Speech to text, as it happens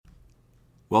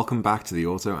Welcome back to the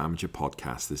Auto Amateur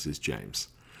Podcast. This is James.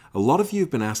 A lot of you have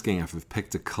been asking if I've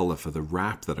picked a colour for the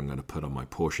wrap that I'm going to put on my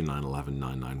Porsche 911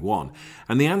 991.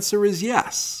 And the answer is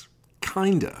yes.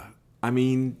 Kinda. I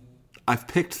mean, I've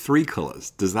picked 3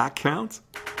 colours. Does that count?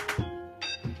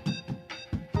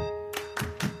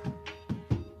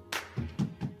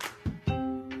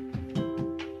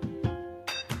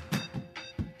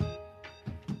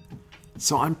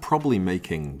 So I'm probably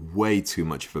making way too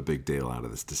much of a big deal out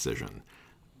of this decision.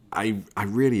 I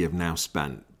really have now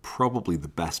spent probably the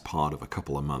best part of a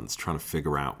couple of months trying to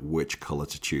figure out which colour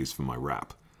to choose for my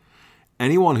wrap.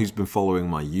 Anyone who's been following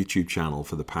my YouTube channel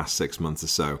for the past 6 months or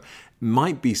so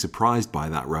might be surprised by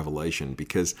that revelation,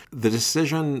 because the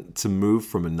decision to move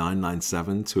from a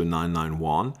 997 to a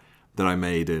 991 that I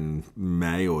made in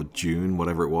May or June,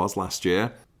 whatever it was, last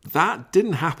year, that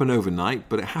didn't happen overnight,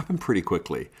 but it happened pretty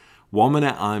quickly. One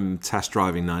minute I'm test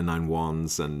driving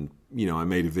 991s and, I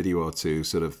made a video or two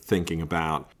sort of thinking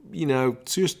about,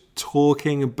 just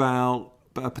talking about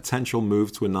a potential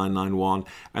move to a 991.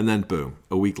 And then boom,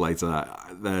 a week later,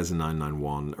 there's a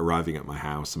 991 arriving at my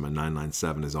house and my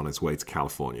 997 is on its way to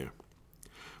California.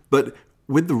 But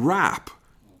with the wrap,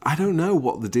 I don't know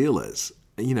what the deal is.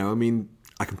 I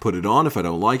can put it on. If I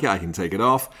don't like it, I can take it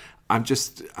off. I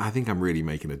think I'm really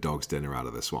making a dog's dinner out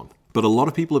of this one. But a lot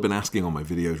of people have been asking on my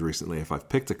videos recently if I've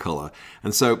picked a colour.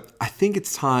 And so I think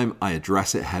it's time I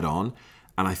address it head on.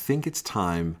 And I think it's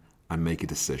time I make a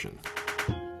decision.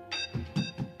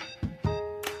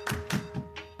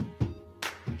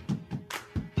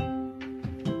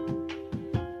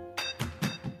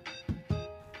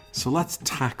 So let's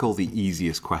tackle the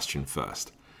easiest question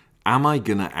first. Am I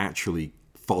going to actually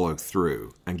follow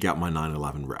through and get my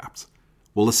 911 wrapped?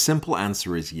 Well, the simple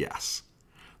answer is yes.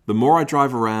 The more I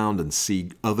drive around and see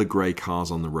other grey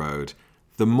cars on the road,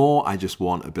 the more I just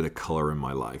want a bit of colour in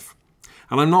my life.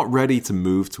 And I'm not ready to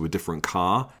move to a different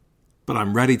car, but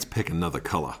I'm ready to pick another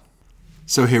colour.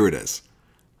 So here it is.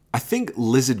 I think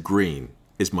lizard green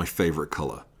is my favourite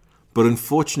colour. But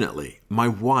unfortunately, my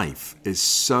wife is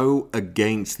so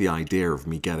against the idea of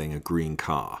me getting a green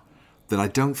car that I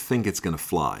don't think it's going to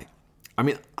fly.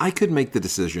 I could make the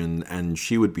decision and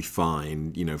she would be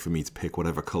fine, for me to pick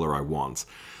whatever color I want.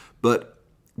 But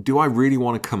do I really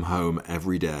want to come home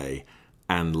every day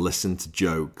and listen to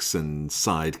jokes and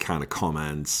side kind of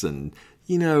comments and,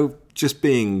 just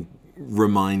being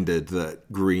reminded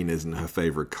that green isn't her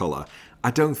favorite color? I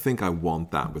don't think I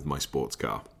want that with my sports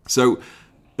car. So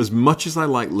as much as I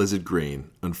like lizard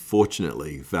green,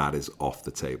 unfortunately, that is off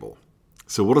the table.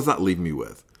 So what does that leave me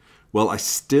with? Well, I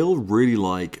still really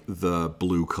like the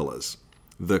blue colors.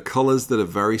 The colors that are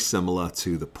very similar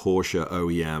to the Porsche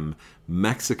OEM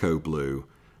Mexico blue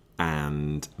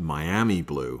and Miami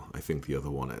blue, I think the other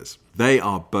one is. They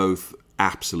are both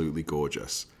absolutely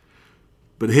gorgeous.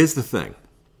 But here's the thing.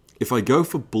 If I go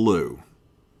for blue,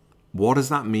 what does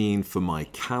that mean for my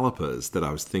calipers that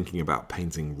I was thinking about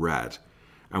painting red?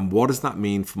 And what does that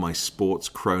mean for my sports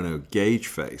chrono gauge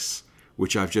face,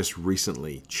 which I've just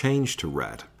recently changed to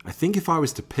red? I think if I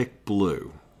was to pick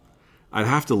blue, I'd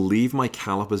have to leave my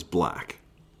calipers black,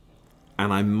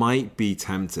 and I might be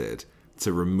tempted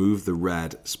to remove the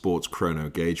red sports chrono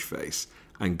gauge face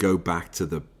and go back to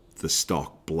the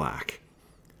stock black.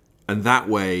 And that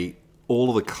way, all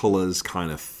of the colors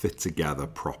kind of fit together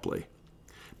properly.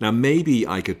 Now, maybe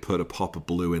I could put a pop of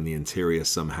blue in the interior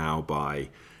somehow by,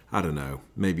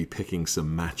 maybe picking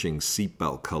some matching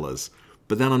seatbelt colors.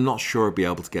 But then I'm not sure I'd be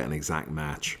able to get an exact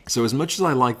match. So as much as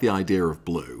I like the idea of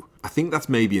blue, I think that's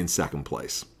maybe in second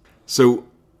place. So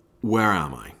where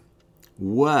am I?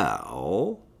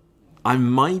 Well, I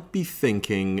might be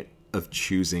thinking of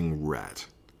choosing red.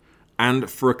 And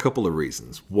for a couple of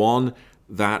reasons. One,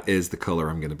 that is the color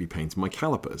I'm going to be painting my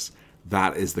calipers.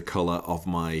 That is the color of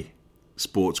my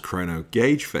sports chrono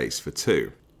gauge face for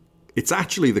 2. It's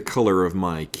actually the color of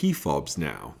my key fobs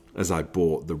now, as I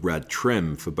bought the red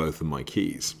trim for both of my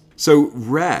keys. So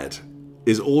red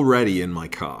is already in my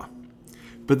car.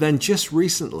 But then just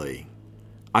recently,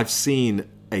 I've seen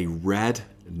a red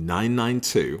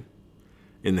 992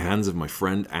 in the hands of my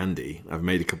friend Andy. I've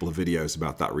made a couple of videos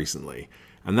about that recently.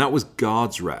 And that was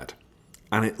Guards red.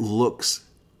 And it looks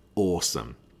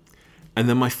awesome. And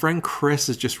then my friend Chris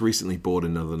has just recently bought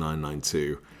another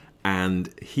 992.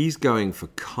 And he's going for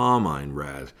Carmine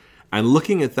red. And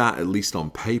looking at that, at least on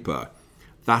paper,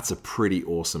 that's a pretty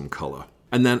awesome color.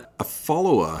 And then a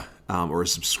follower, or a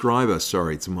subscriber,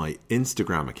 to my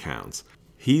Instagram account,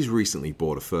 he's recently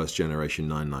bought a first generation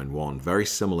 991, very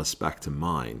similar spec to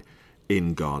mine,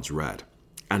 in Guards red.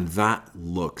 And that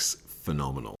looks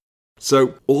phenomenal.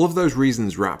 So all of those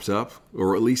reasons wrapped up,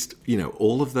 or at least,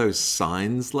 all of those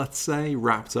signs, let's say,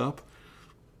 wrapped up,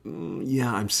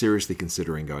 yeah, I'm seriously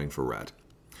considering going for red.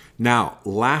 Now,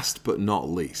 last but not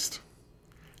least,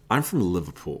 I'm from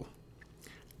Liverpool.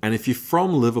 And if you're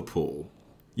from Liverpool,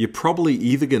 you're probably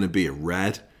either going to be a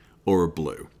red or a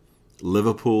blue.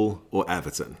 Liverpool or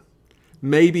Everton.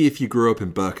 Maybe if you grew up in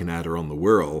Birkenhead or on the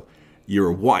Wirral, you're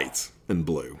a white and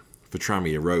blue for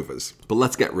Tranmere Rovers. But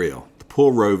let's get real. The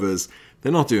poor Rovers,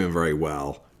 they're not doing very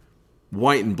well.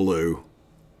 White and blue,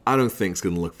 I don't think it's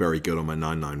going to look very good on my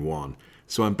 991.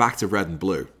 So I'm back to red and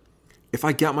blue. If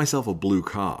I get myself a blue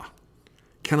car,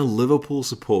 can a Liverpool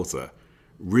supporter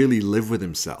really live with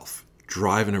himself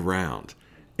driving around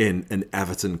in an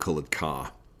Everton-coloured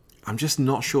car? I'm just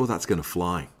not sure that's going to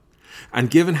fly. And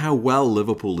given how well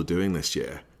Liverpool are doing this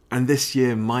year, and this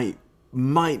year might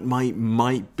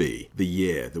be the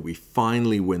year that we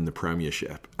finally win the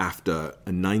Premiership after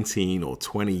a 19 or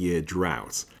 20 year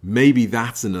drought, maybe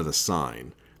that's another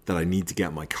sign that I need to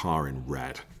get my car in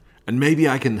red. And maybe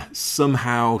I can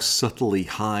somehow subtly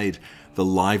hide the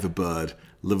Liverbird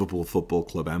Liverpool Football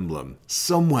Club emblem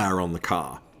somewhere on the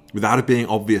car without it being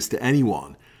obvious to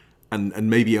anyone, and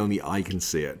maybe only I can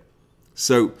see it.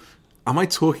 So, am I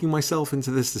talking myself into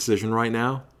this decision right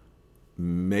now?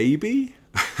 Maybe?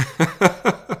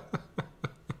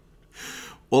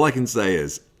 All I can say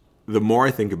is, the more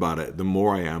I think about it, the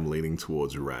more I am leaning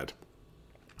towards red.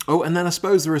 Oh, and then I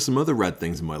suppose there are some other red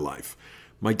things in my life.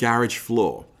 My garage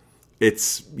floor.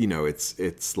 It's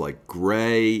like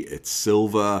grey, it's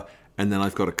silver, and then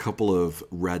I've got a couple of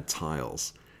red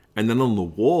tiles. And then on the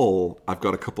wall, I've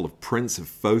got a couple of prints of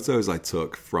photos I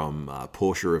took from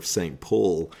Porsche of St.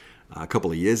 Paul a couple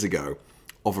of years ago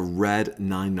of a red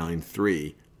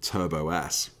 993 Turbo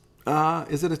S.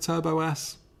 Is it a Turbo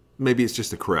S? Maybe it's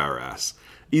just a Carrera S.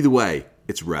 Either way,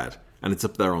 it's red, and it's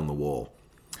up there on the wall.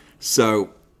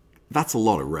 So that's a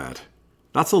lot of red.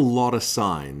 That's a lot of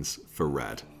signs for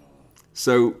red.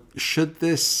 So should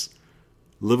this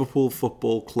Liverpool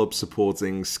Football Club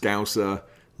supporting Scouser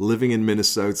living in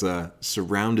Minnesota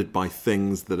surrounded by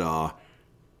things that are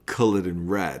coloured in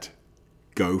red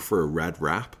go for a red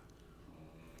wrap?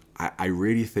 I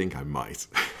really think I might.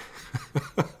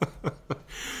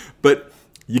 But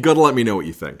you got to let me know what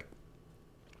you think.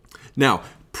 Now,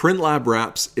 PrintLab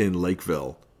Wraps in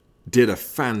Lakeville did a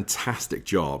fantastic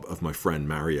job of my friend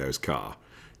Mario's car.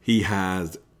 He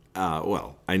had,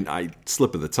 I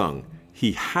slip of the tongue,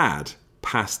 he had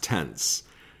past tense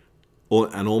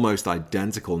an almost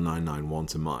identical 991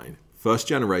 to mine. First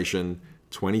generation,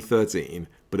 2013,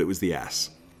 but it was the S.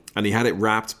 And he had it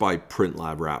wrapped by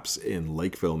PrintLab Wraps in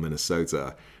Lakeville,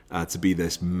 Minnesota, to be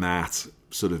this matte,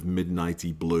 sort of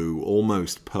midnighty blue,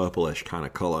 almost purplish kind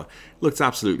of color. Looked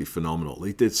absolutely phenomenal.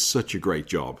 He did such a great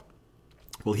job.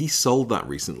 Well, he sold that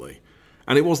recently.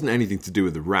 And it wasn't anything to do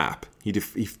with the wrap. He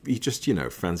just,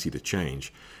 fancied a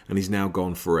change. And he's now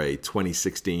gone for a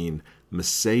 2016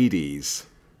 Mercedes.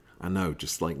 I know,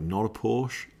 just like not a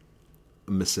Porsche,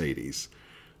 a Mercedes.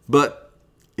 But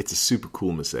it's a super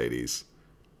cool Mercedes.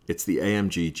 It's the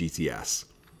AMG GTS.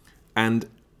 And,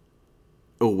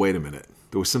 oh, wait a minute.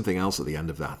 There was something else at the end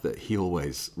of that he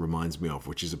always reminds me of,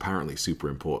 which is apparently super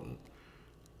important.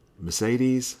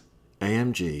 Mercedes,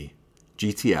 AMG,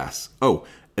 GTS. Oh,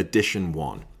 Edition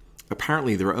 1.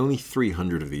 Apparently there are only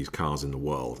 300 of these cars in the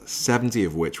world, 70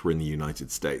 of which were in the United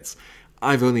States.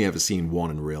 I've only ever seen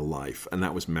one in real life, and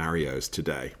that was Mario's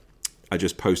today. I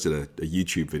just posted a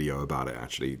YouTube video about it,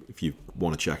 actually, if you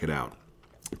want to check it out.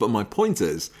 But my point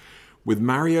is, with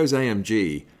Mario's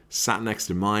AMG sat next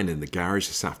to mine in the garage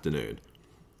this afternoon,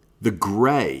 the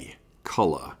grey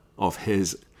colour of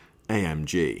his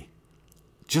AMG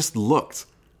just looked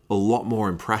a lot more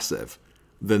impressive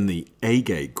than the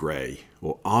A-Gate grey,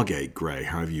 or R-Gate grey,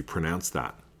 however you pronounce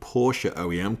that, Porsche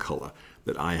OEM colour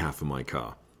that I have for my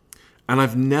car. And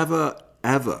I've never,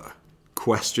 ever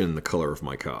questioned the colour of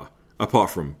my car, apart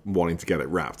from wanting to get it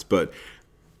wrapped. But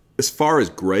as far as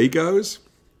grey goes,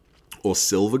 or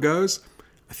silver goes,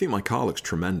 I think my car looks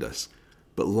tremendous.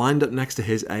 But lined up next to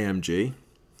his AMG,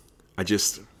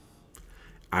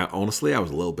 honestly, I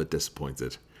was a little bit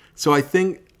disappointed. So I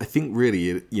think really,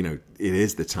 it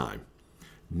is the time.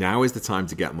 Now is the time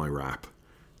to get my wrap.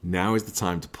 Now is the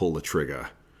time to pull the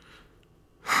trigger.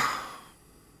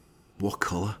 What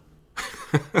colour?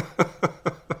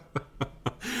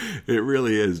 It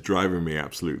really is driving me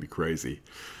absolutely crazy.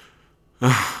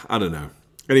 I don't know.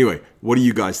 Anyway, what do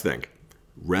you guys think?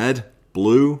 Red,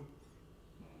 blue,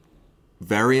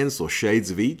 variants or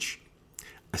shades of each?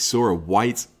 I saw a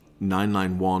white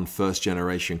 991 first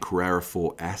generation Carrera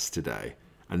 4S today,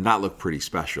 And that looked pretty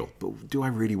special. But do I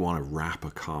really want to wrap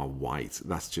a car white?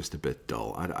 That's just a bit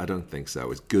dull. I don't think so,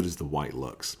 as good as the white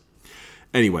looks.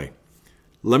 Anyway,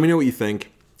 let me know what you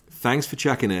think. Thanks for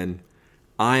checking in.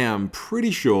 I am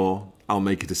pretty sure I'll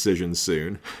make a decision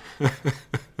soon.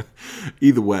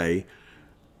 Either way,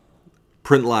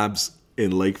 Print Labs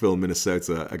in Lakeville,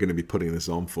 Minnesota are going to be putting this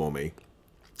on for me.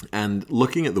 And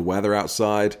looking at the weather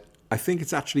outside, I think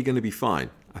it's actually going to be fine.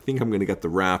 I think I'm going to get the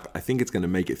wrap. I think it's going to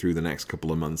make it through the next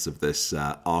couple of months of this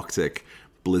Arctic,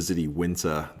 blizzardy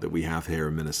winter that we have here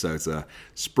in Minnesota.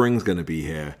 Spring's going to be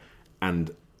here,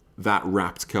 and that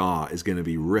wrapped car is going to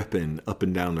be ripping up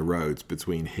and down the roads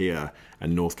between here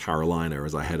and North Carolina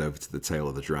as I head over to the Tail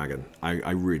of the Dragon.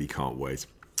 I really can't wait.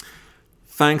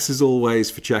 Thanks as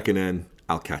always for checking in.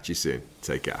 I'll catch you soon.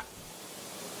 Take care.